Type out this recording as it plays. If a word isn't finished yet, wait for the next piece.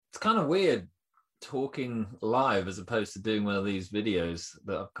kind of weird talking live as opposed to doing one of these videos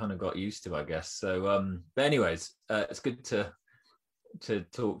that I've kind of got used to, I guess. So, but anyways, it's good to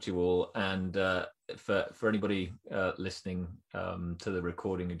talk to you all. And for anybody listening to the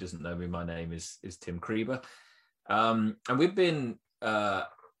recording who doesn't know me, my name is Tim Krieber, and we've been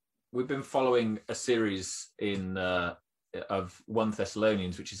following a series of 1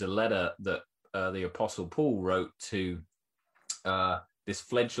 Thessalonians, which is a letter that the Apostle Paul wrote to this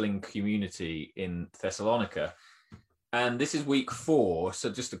fledgling community in Thessalonica. And this is week 4. So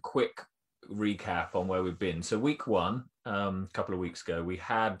just a quick recap on where we've been. So week 1, a couple of weeks ago, we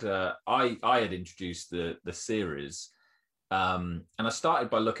had, I had introduced the series. And I started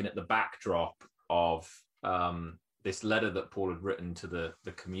by looking at the backdrop of this letter that Paul had written to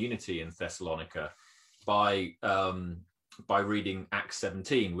the community in Thessalonica by reading Acts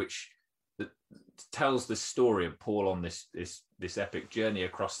 17, which tells the story of Paul on this epic journey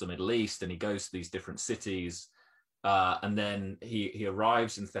across the Middle East, and he goes to these different cities, and then he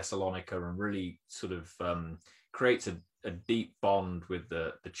arrives in Thessalonica and really sort of creates a deep bond with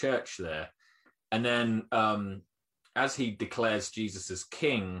the church there. And then as he declares Jesus as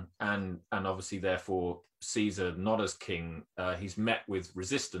king and obviously therefore Caesar not as king, he's met with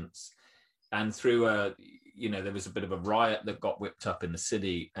resistance. And through there was a bit of a riot that got whipped up in the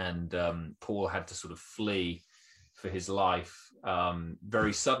city, and Paul had to sort of flee for his life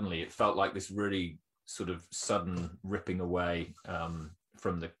very suddenly. It felt like this really sort of sudden ripping away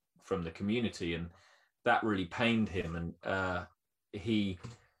from the community, and that really pained him. And he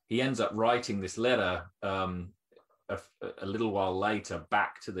ends up writing this letter a little while later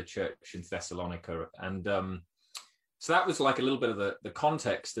back to the church in Thessalonica, and so that was like a little bit of the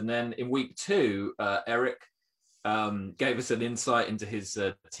context. And then in week 2, Eric gave us an insight into his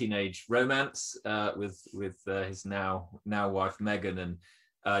teenage romance with his now wife Megan, and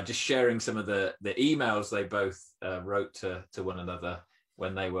just sharing some of the emails they both wrote to one another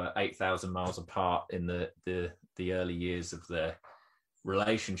when they were 8,000 miles apart in the early years of their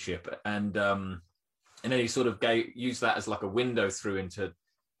relationship. And then he sort of used that as like a window through into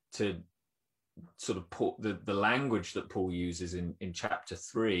sort of the language that Paul uses in chapter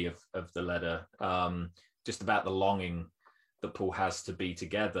 3 of the letter, just about the longing that Paul has to be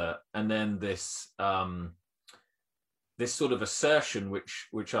together. And then this sort of assertion,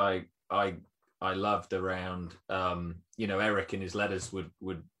 which I loved around, Eric in his letters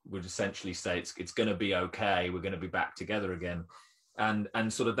would essentially say it's going to be okay. We're going to be back together again.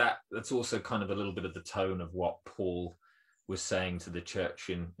 And sort of that's also kind of a little bit of the tone of what Paul was saying to the church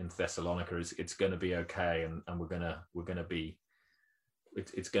in Thessalonica, is it's going to be okay, and we're going to be,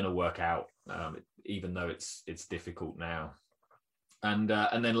 it's going to work out, even though it's difficult now. And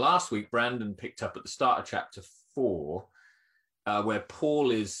then last week Brandon picked up at the start of chapter 4, where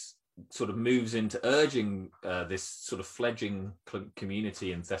Paul is sort of moves into urging this sort of fledgling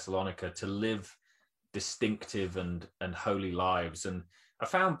community in Thessalonica to live distinctive and holy lives. And I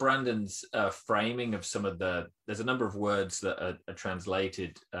found Brandon's framing of some of there's a number of words that are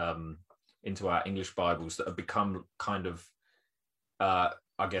translated into our English Bibles that have become kind of, I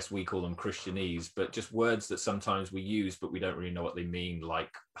guess we call them Christianese, but just words that sometimes we use, but we don't really know what they mean,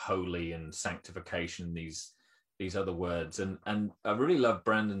 like holy and sanctification, these other words. And I really love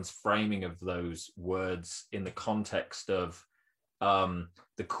Brandon's framing of those words in the context of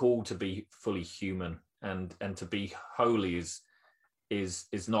the call to be fully human, and to be holy is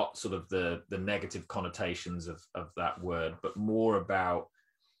not sort of the negative connotations of that word, but more about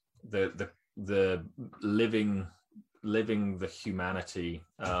the living the humanity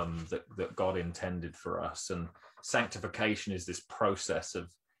that God intended for us. And sanctification is this process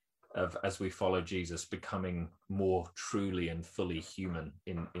of as we follow Jesus, becoming more truly and fully human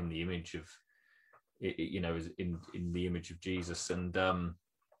in the image of, in the image of Jesus. And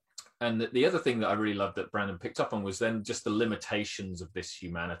the other thing that I really loved that Brandon picked up on was then just the limitations of this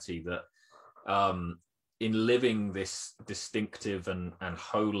humanity, that in living this distinctive and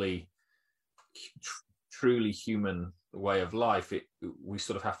holy, truly human way of life, we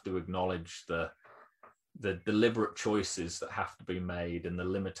sort of have to acknowledge the deliberate choices that have to be made and the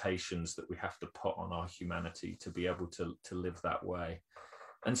limitations that we have to put on our humanity to be able to live that way.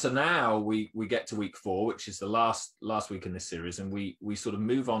 And so now we get to week 4, which is the last week in this series, and we sort of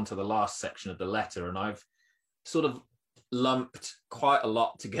move on to the last section of the letter. And I've sort of lumped quite a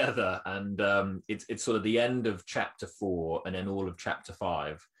lot together, and it's sort of the end of chapter 4 and then all of chapter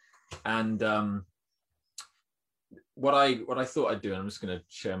 5. And what I thought I'd do, and I'm just going to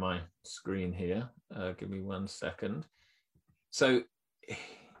share my screen here. Give me 1 second. So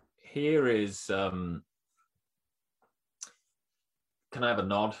here is can I have a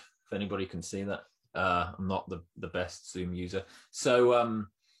nod if anybody can see that? I'm not the best Zoom user. So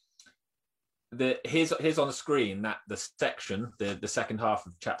here's on the screen that the section, the second half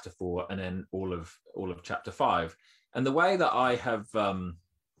of chapter 4, and then all of chapter 5. And the way that I have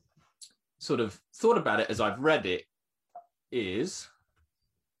sort of thought about it as I've read it is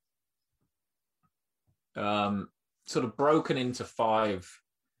sort of broken into 4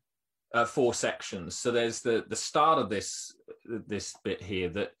 sections. So there's the start of this bit here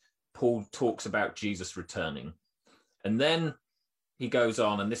that Paul talks about Jesus returning, and then he goes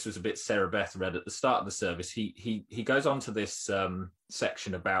on, and this was a bit Sarah Beth read at the start of the service. He goes on to this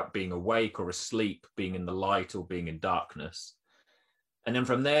section about being awake or asleep, being in the light or being in darkness, and then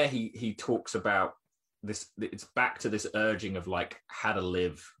from there he talks about this. It's back to this urging of like how to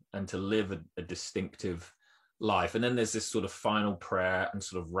live and to live a distinctive life, and then there's this sort of final prayer and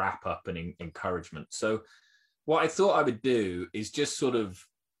sort of wrap up and encouragement. So what I thought I would do is just sort of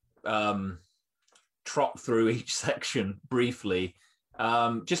trot through each section briefly,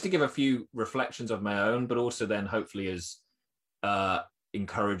 just to give a few reflections of my own, but also then hopefully as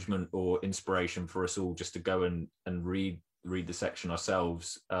encouragement or inspiration for us all just to go and read the section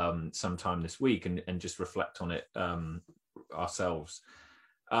ourselves sometime this week and just reflect on it ourselves.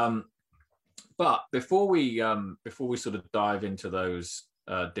 But before we sort of dive into those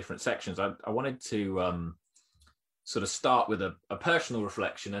different sections, I wanted to sort of start with a personal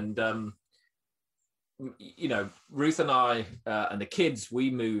reflection. And you know, Ruth and I and the kids, we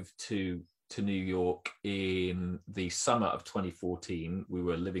moved to New York in the summer of 2014. We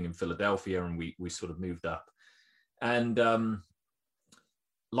were living in Philadelphia, and we sort of moved up. And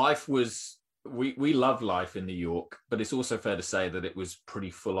life was, we loved life in New York, but it's also fair to say that it was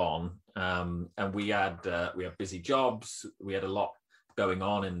pretty full on. And we had busy jobs. We had a lot going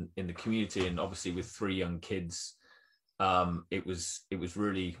on in the community, and obviously with 3 young kids, it was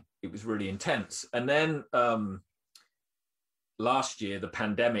really intense. And then last year the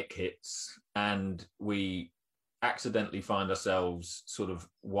pandemic hits, and we accidentally find ourselves sort of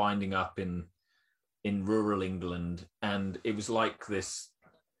winding up in rural England, and it was like this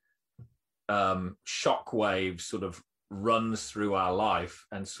shockwave sort of runs through our life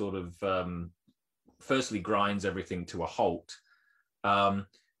and sort of firstly grinds everything to a halt,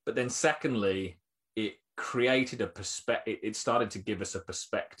 but then secondly it created a perspective. It started to give us a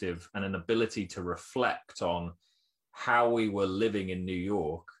perspective and an ability to reflect on how we were living in New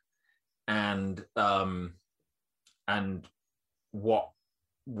York, and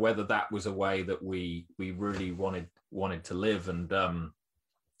whether that was a way that we really wanted to live. And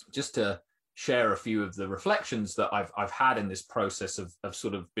just to share a few of the reflections that I've had in this process of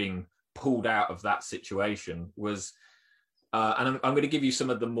sort of being pulled out of that situation was, and I'm going to give you some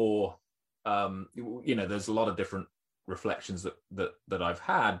of the more, you know, there's a lot of different reflections that I've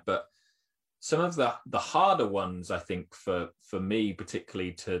had, but some of the harder ones, I think, for me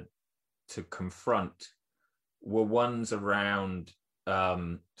particularly to confront were ones around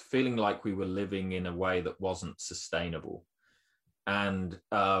feeling like we were living in a way that wasn't sustainable, and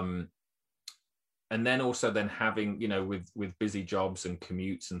then also then having, you know, with busy jobs and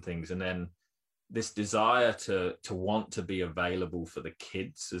commutes and things, and then this desire to want to be available for the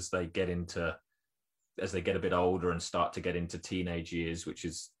kids as they get a bit older and start to get into teenage years, which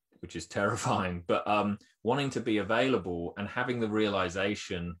is terrifying, but wanting to be available and having the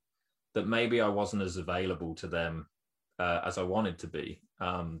realization that maybe I wasn't as available to them as I wanted to be,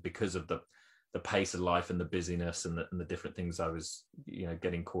 because of the pace of life and the busyness and the different things I was, you know,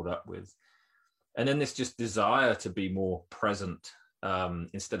 getting caught up with. And then this just desire to be more present,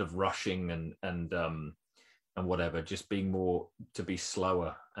 instead of rushing and whatever, just to be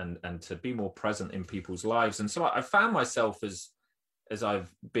slower and to be more present in people's lives. And so I found myself as I've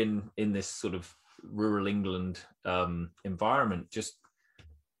been in this sort of rural England environment, just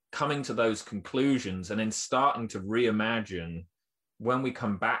coming to those conclusions and then starting to reimagine, when we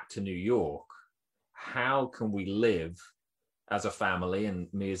come back to New York, how can we live as a family, and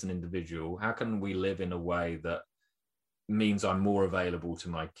me as an individual, how can we live in a way that means I'm more available to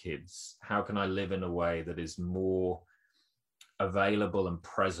my kids? How can I live in a way that is more available and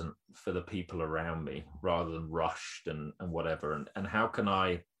present for the people around me rather than rushed and whatever? And how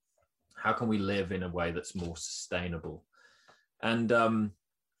can we live in a way that's more sustainable? And I'm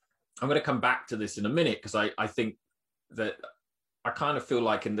going to come back to this in a minute, because I think that I kind of feel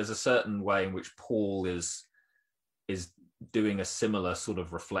like, and there's a certain way in which Paul is doing a similar sort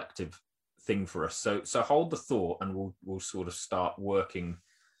of reflective thing for us. So hold the thought, and we'll sort of start working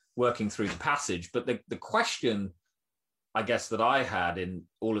through the passage. But the question, I guess, that I had in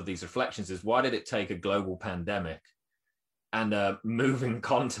all of these reflections is, why did it take a global pandemic moving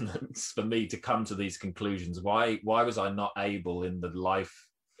continents for me to come to these conclusions. Why was I not able in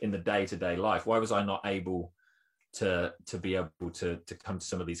the day-to-day life? Why was I not able to be able to come to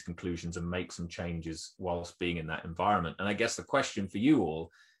some of these conclusions and make some changes whilst being in that environment? And I guess the question for you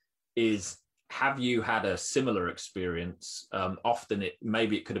all is, have you had a similar experience? Often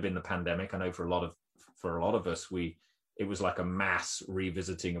maybe it could have been the pandemic. I know for a lot of us, it was like a mass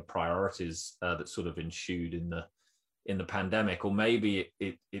revisiting of priorities that sort of ensued in the pandemic, or maybe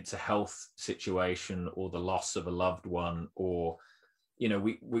it's a health situation or the loss of a loved one, or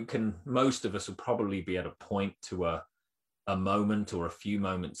most of us will probably be at a point to a moment or a few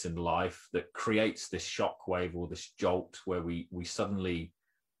moments in life that creates this shockwave or this jolt where we suddenly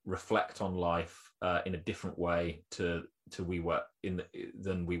reflect on life in a different way than we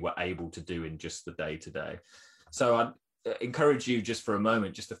were able to do in just the day to day. So I'd encourage you just for a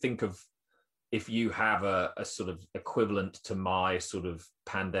moment just to think of if you have a sort of equivalent to my sort of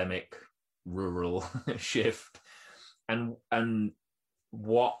pandemic rural shift, and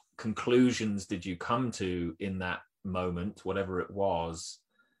what conclusions did you come to in that moment, whatever it was,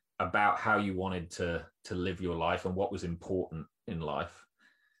 about how you wanted to live your life and what was important in life.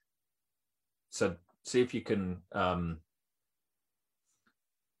 So see if you can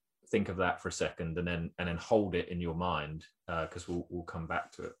think of that for a second, and then hold it in your mind, because we'll come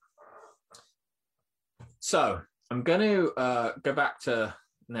back to it. So I'm going to go back to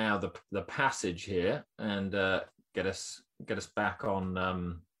now the passage here and get us back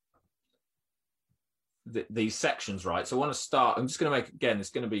on these sections, right? So I want to start. I'm just going to make, again, it's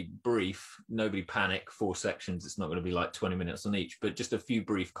going to be brief. Nobody panic. 4 sections. It's not going to be like 20 minutes on each, but just a few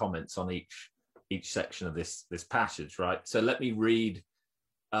brief comments on each section of this passage, right? So let me read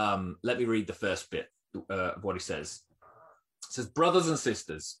the first bit of what he says. It says, "Brothers and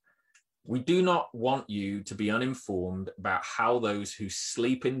sisters, we do not want you to be uninformed about how those who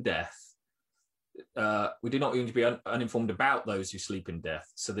sleep in death, we do not want you to be uninformed about those who sleep in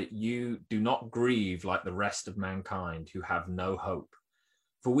death, so that you do not grieve like the rest of mankind who have no hope.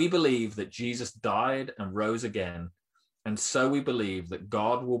 For we believe that Jesus died and rose again, and so we believe that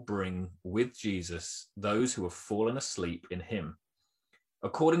God will bring with Jesus those who have fallen asleep in him.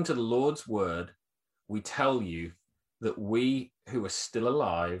 According to the Lord's word, we tell you that we who are still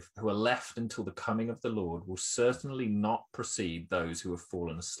alive, who are left until the coming of the Lord, will certainly not precede those who have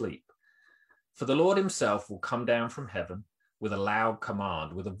fallen asleep. For the Lord himself will come down from heaven with a loud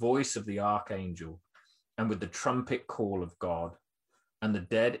command, with the voice of the archangel, and with the trumpet call of God, and the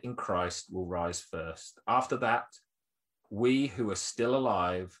dead in Christ will rise first. After that, we who are still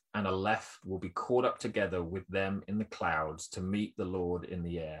alive and are left will be caught up together with them in the clouds to meet the Lord in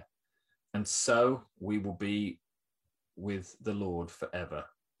the air. And so we will be with the Lord forever.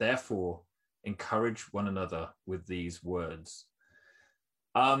 Therefore, encourage one another with these words."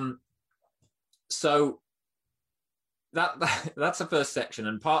 So that's the first section,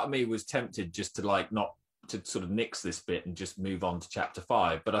 and part of me was tempted just to not to sort of nix this bit and just move on to chapter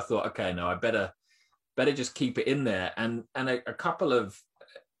 5, but I thought, okay, no, I better just keep it in there, and a couple of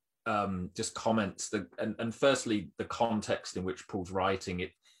just comments that, and firstly, the context in which Paul's writing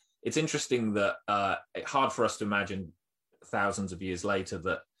it. It's interesting that it's hard for us to imagine thousands of years later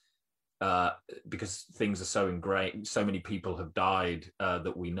that because things are so ingrained, so many people have died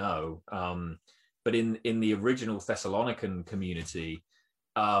that we know. But in the original Thessalonican community,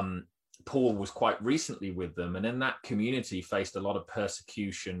 Paul was quite recently with them, and in that community faced a lot of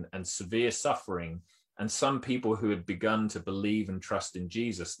persecution and severe suffering. And some people who had begun to believe and trust in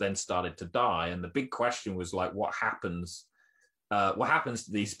Jesus then started to die. And the big question was what happens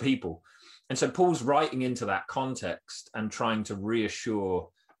to these people? And so Paul's writing into that context and trying to reassure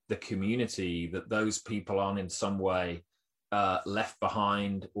the community that those people aren't in some way left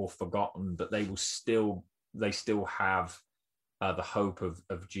behind or forgotten, but they still have the hope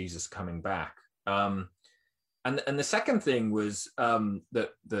of Jesus coming back. And the second thing was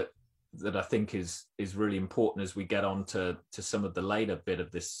that I think is really important as we get on to some of the later bit of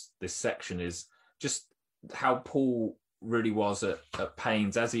this section, is just how Paul really was at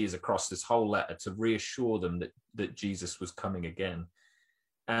pains, as he is across this whole letter, to reassure them that Jesus was coming again.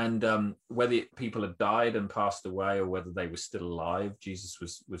 And whether people had died and passed away or whether they were still alive, Jesus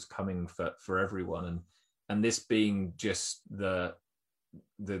was coming for everyone. And this being just the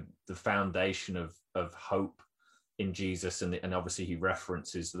foundation of hope in Jesus, and obviously he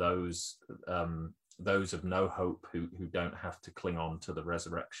references those of no hope who don't have to cling on to the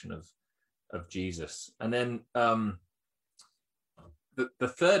resurrection of Jesus. And then the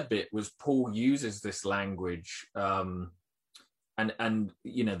third bit was Paul uses this language, and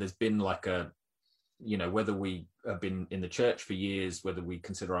there's been whether we have been in the church for years, whether we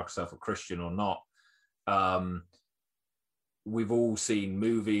consider ourselves a Christian or not, we've all seen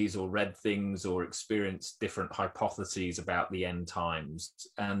movies or read things or experienced different hypotheses about the end times.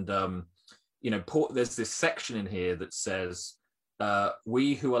 And, there's this section in here that says,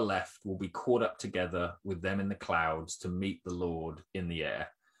 we who are left will be caught up together with them in the clouds to meet the Lord in the air.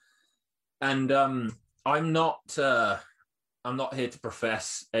 And I'm not here to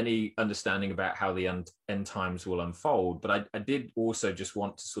profess any understanding about how the end times will unfold, but I did also just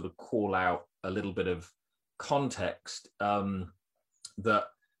want to sort of call out a little bit of context, that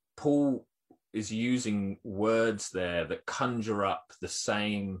Paul is using words there that conjure up the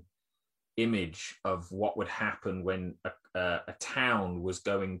same image of what would happen when a town was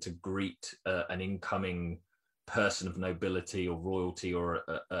going to greet an incoming person of nobility or royalty, or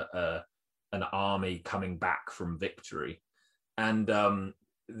an army coming back from victory. And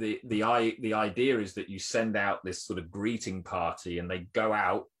the idea is that you send out this sort of greeting party, and they go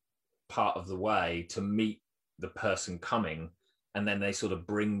out part of the way to meet the person coming, and then they sort of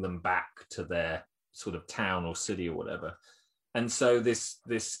bring them back to their sort of town or city or whatever. And so this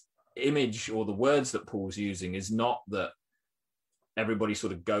image, or the words that Paul's using, is not that everybody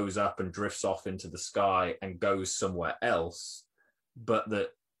sort of goes up and drifts off into the sky and goes somewhere else, but that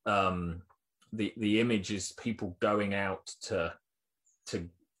the image is people going out to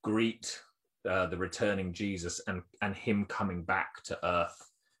greet the returning Jesus, and him coming back to earth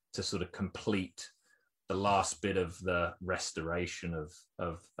to sort of complete the last bit of the restoration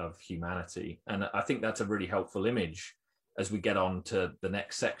of humanity. And I think that's a really helpful image as we get on to the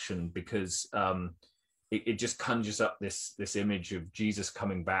next section, because it just conjures up this image of Jesus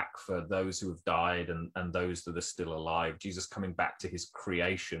coming back for those who have died and those that are still alive. Jesus coming back to his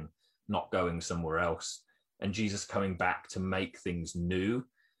creation, not going somewhere else, and Jesus coming back to make things new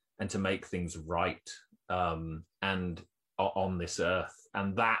and to make things right, and on this earth.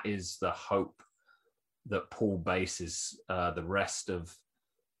 And that is the hope that Paul bases the rest of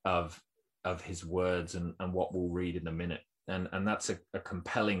his words and what we'll read in a minute. And that's a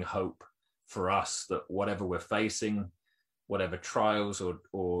compelling hope for us, that whatever we're facing, whatever trials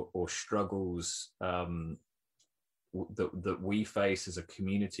or struggles that we face as a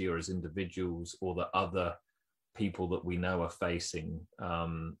community or as individuals, or that other people that we know are facing,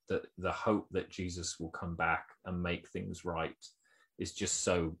 that the hope that Jesus will come back and make things right is just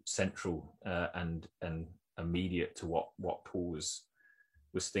so central and immediate to what Paul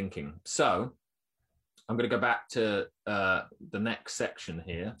was thinking. So I'm going to go back to the next section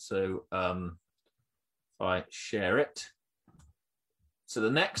here. So if I share it. So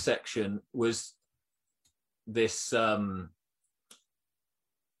the next section was this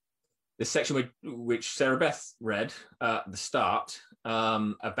this section which Sarah Beth read at the start,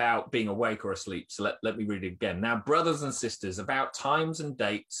 about being awake or asleep. So let me read it again. Now, brothers and sisters, about times and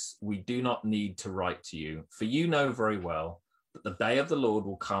dates we do not need to write to you, for you know very well that the day of the Lord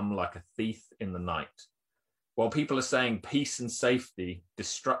will come like a thief in the night. While people are saying peace and safety,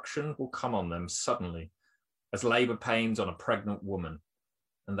 destruction will come on them suddenly, as labor pains on a pregnant woman,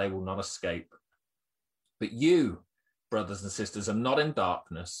 and they will not escape. But you, brothers and sisters, are not in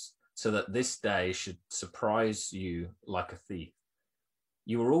darkness, so that this day should surprise you like a thief.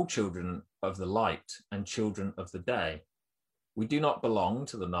 You are all children of the light and children of the day. We do not belong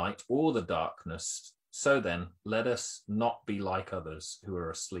to the night or the darkness. So then, let us not be like others who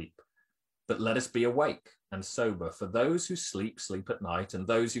are asleep, but let us be awake and sober. For those who sleep, sleep at night, and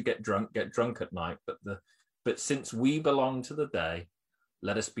those who get drunk at night. But since we belong to the day,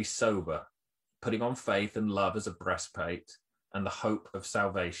 let us be sober, putting on faith and love as a breastplate, and the hope of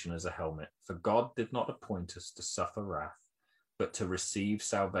salvation as a helmet. For God did not appoint us to suffer wrath, but to receive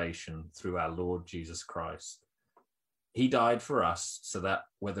salvation through our Lord Jesus Christ. He died for us, so that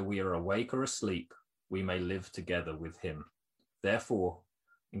whether we are awake or asleep, we may live together with him. Therefore,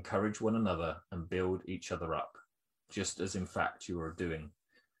 encourage one another and build each other up, just as in fact you are doing.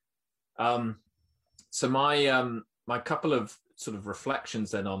 So my couple of sort of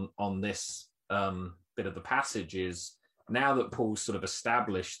reflections then on this bit of the passage is, now that Paul's sort of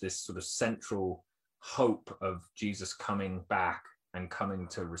established this sort of central hope of Jesus coming back and coming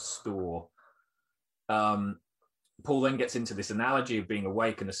to restore, Paul then gets into this analogy of being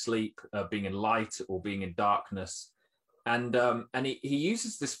awake and asleep, being in light or being in darkness. And he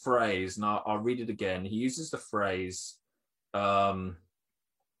uses this phrase, and I'll read it again. He uses the phrase, where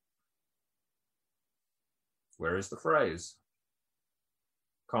is the phrase?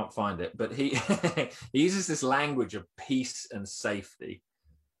 Can't find it, but he he uses this language of peace and safety.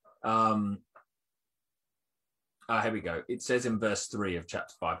 Here we go. It says in verse 3 of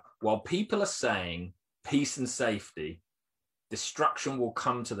chapter 5, while people are saying peace and safety. Destruction will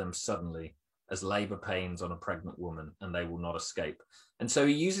come to them suddenly as labor pains on a pregnant woman, and they will not escape. And so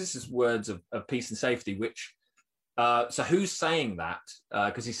he uses his words of peace and safety, which, so who's saying that?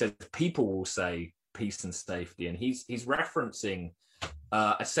 Because he says people will say peace and safety, and he's referencing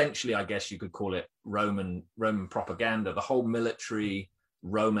essentially, I guess you could call it Roman propaganda. The whole military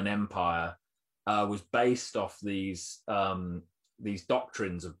Roman Empire was based off these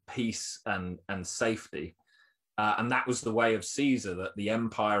doctrines of peace and safety. And that was the way of Caesar, that the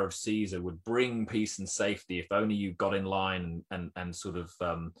empire of Caesar would bring peace and safety if only you got in line and sort of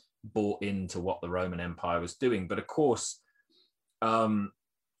bought into what the Roman Empire was doing. But of course,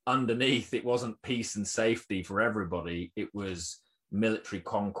 underneath, it wasn't peace and safety for everybody. It was military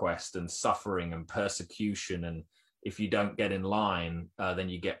conquest and suffering and persecution. And if you don't get in line, then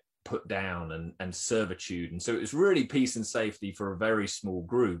you get put down and servitude. And so it was really peace and safety for a very small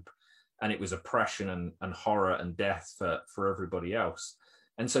group. And it was oppression and horror and death for everybody else.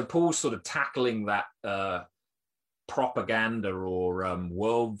 And so Paul's sort of tackling that propaganda or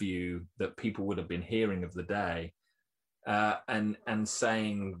worldview that people would have been hearing of the day, and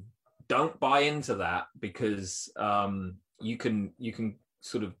saying, don't buy into that, because you can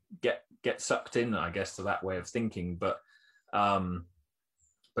sort of get sucked in, I guess, to that way of thinking. But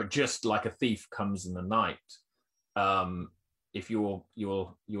just like a thief comes in the night, if your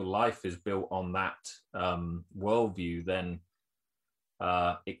life is built on that worldview, then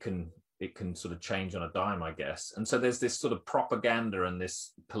it can sort of change on a dime, I guess. And so there's this sort of propaganda and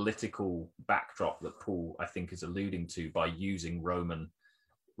this political backdrop that Paul, I think, is alluding to by using Roman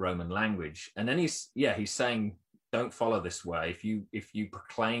language. And then he's saying, don't follow this way. If you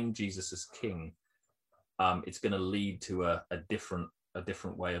proclaim Jesus as king, it's going to lead to a different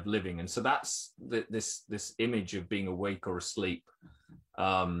way of living. And so that's this image of being awake or asleep,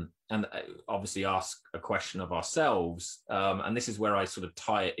 and obviously ask a question of ourselves, and this is where I sort of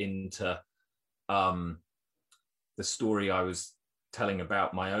tie it into the story I was telling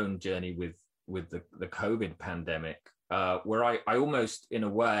about my own journey with the COVID pandemic, where I almost, in a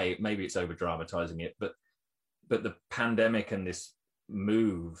way, maybe it's over dramatizing it, but the pandemic and this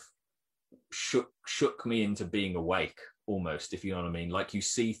move shook me into being awake, almost, if you know what I mean. Like, you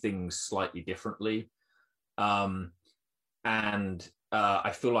see things slightly differently, and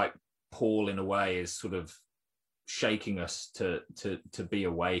I feel like Paul, in a way, is sort of shaking us to be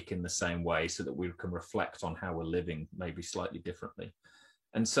awake in the same way, so that we can reflect on how we're living maybe slightly differently.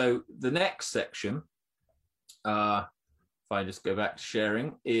 And so the next section, if I just go back to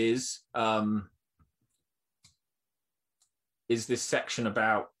sharing, is this section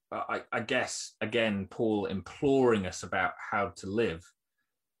about, I guess, again, Paul imploring us about how to live.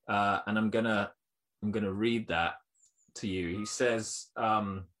 And I'm gonna read that to you. He says,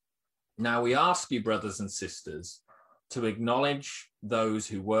 now we ask you, brothers and sisters, to acknowledge those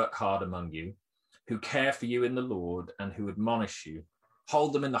who work hard among you, who care for you in the Lord, and who admonish you.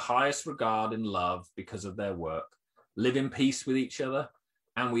 Hold them in the highest regard and love because of their work. Live in peace with each other.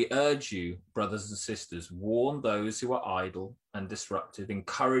 And we urge you, brothers and sisters, warn those who are idle and disruptive,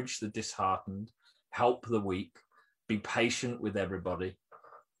 encourage the disheartened, help the weak, be patient with everybody.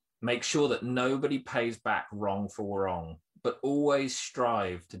 Make sure that nobody pays back wrong for wrong, but always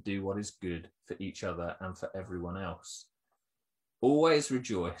strive to do what is good for each other and for everyone else. Always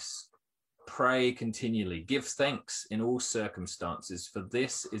rejoice, pray continually, give thanks in all circumstances, for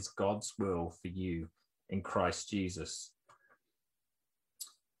this is God's will for you in Christ Jesus.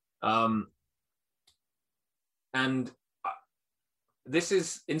 And this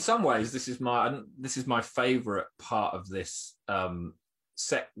is, in some ways, this is my favorite part of this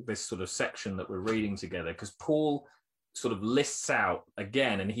this sort of section that we're reading together, because Paul sort of lists out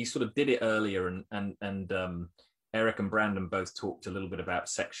again, and he sort of did it earlier, and Eric and Brandon both talked a little bit about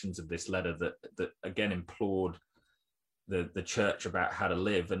sections of this letter that again implored the church about how to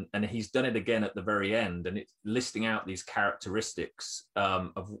live, and he's done it again at the very end, and it's listing out these characteristics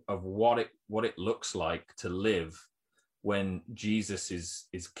of what it looks like to live when Jesus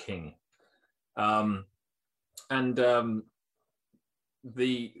is king.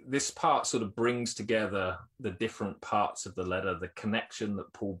 This part sort of brings together the different parts of the letter, the connection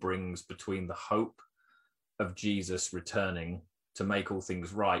that Paul brings between the hope of Jesus returning to make all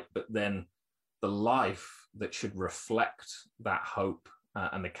things right, but then the life that should reflect that hope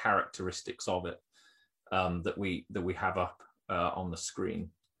and the characteristics of it that we have up on the screen.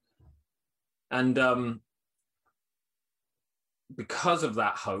 And because of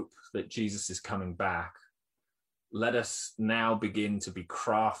that hope that Jesus is coming back, let us now begin to be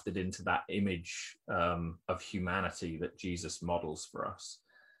crafted into that image of humanity that Jesus models for us.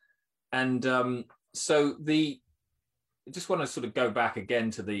 And So I just want to sort of go back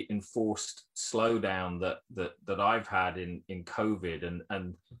again to the enforced slowdown that I've had in COVID,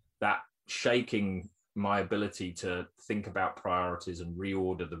 and that shaking my ability to think about priorities and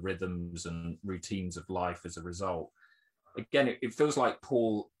reorder the rhythms and routines of life as a result. Again, it feels like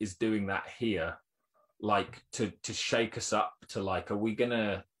Paul is doing that here, like to shake us up to, like, are we going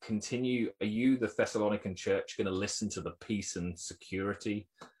to continue? Are you, the Thessalonican church, going to listen to the peace and security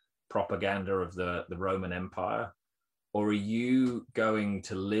propaganda of the Roman Empire? Or are you going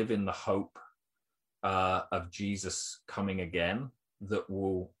to live in the hope of Jesus coming again that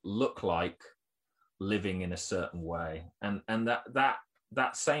will look like living in a certain way? And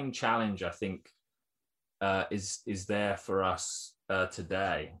that same challenge, I think, is there for us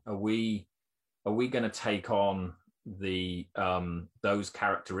today. Are we going to take on the those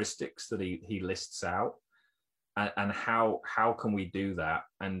characteristics that he lists out, and how can we do that?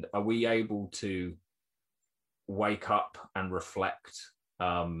 And are we able to wake up and reflect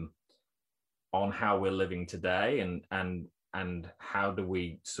on how we're living today, and how do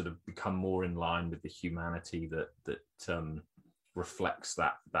we sort of become more in line with the humanity that reflects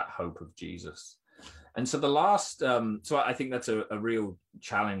that hope of Jesus? And so the last, so I think that's a real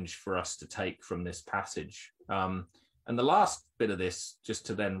challenge for us to take from this passage. And the last bit of this, just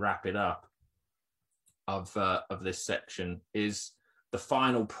to then wrap it up, of this section, is the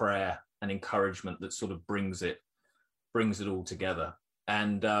final prayer and encouragement that sort of brings it all together.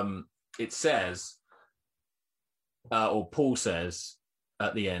 And it says, or Paul says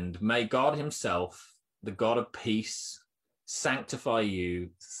at the end, "May God himself, the God of peace, sanctify you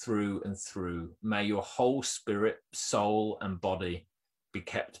through and through. May your whole spirit, soul, and body be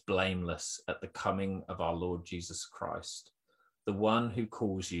kept blameless at the coming of our Lord Jesus Christ. The one who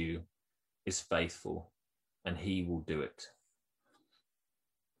calls you is faithful, and he will do it."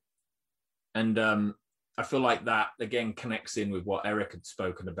 And I feel like that again connects in with what Eric had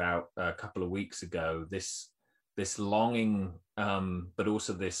spoken about a couple of weeks ago. This longing, but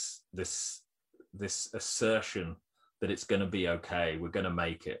also this assertion that it's going to be okay. We're going to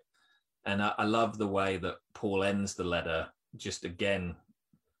make it. And I love the way that Paul ends the letter, just again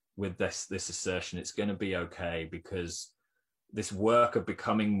with this assertion: it's going to be okay, because this work of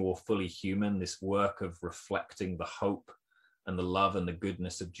becoming more fully human, this work of reflecting the hope and the love and the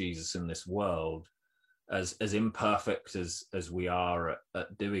goodness of Jesus in this world, as imperfect as we are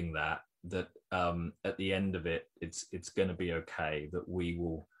at doing that at the end of it, it's going to be okay, that we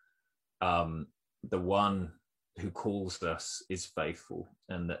will, the one who calls us is faithful,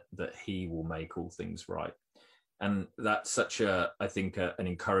 and that he will make all things right. And that's such I think an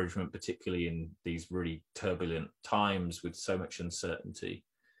encouragement, particularly in these really turbulent times with so much uncertainty.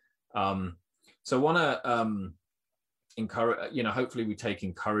 So I want to encourage, hopefully we take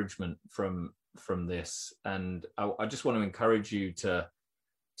encouragement from this. And I just want to encourage you to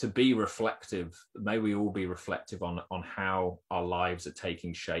be reflective. May we all be reflective on how our lives are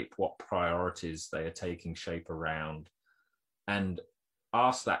taking shape, what priorities they are taking shape around, and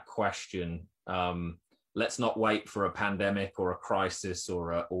ask that question. Let's not wait for a pandemic or a crisis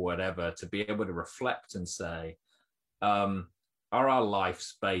or whatever to be able to reflect and say, are our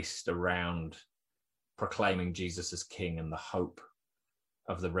lives based around proclaiming Jesus as King and the hope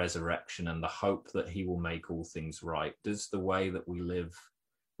of the resurrection and the hope that he will make all things right? Does the way that we live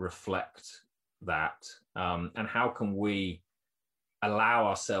reflect that? And how can we allow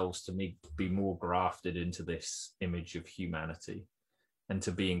ourselves to be more grafted into this image of humanity, and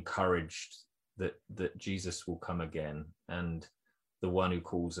to be encouraged that Jesus will come again, and the one who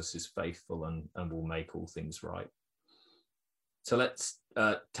calls us is faithful and will make all things right? So let's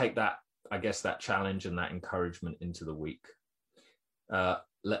take that, I guess, that challenge and that encouragement into the week.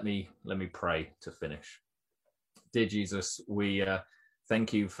 Let me pray to finish. Dear Jesus, we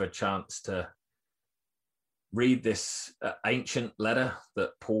thank you for a chance to read this ancient letter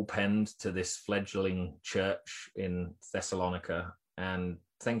that Paul penned to this fledgling church in Thessalonica, and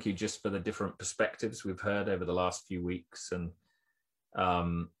thank you just for the different perspectives we've heard over the last few weeks. And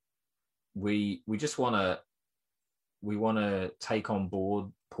we just want to take on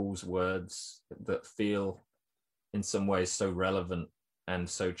board Paul's words that feel in some ways so relevant and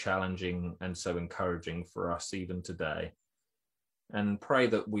so challenging and so encouraging for us even today, and pray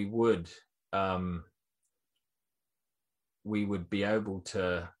that we would be able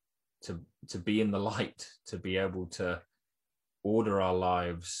to be in the light, to be able to order our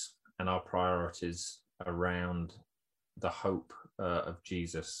lives and our priorities around the hope of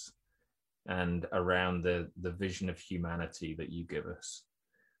Jesus, and around the vision of humanity that you give us.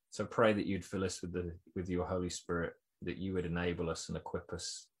 So pray that you'd fill us with your Holy Spirit, that you would enable us and equip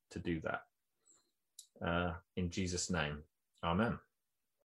us to do that. in Jesus' name. Amen.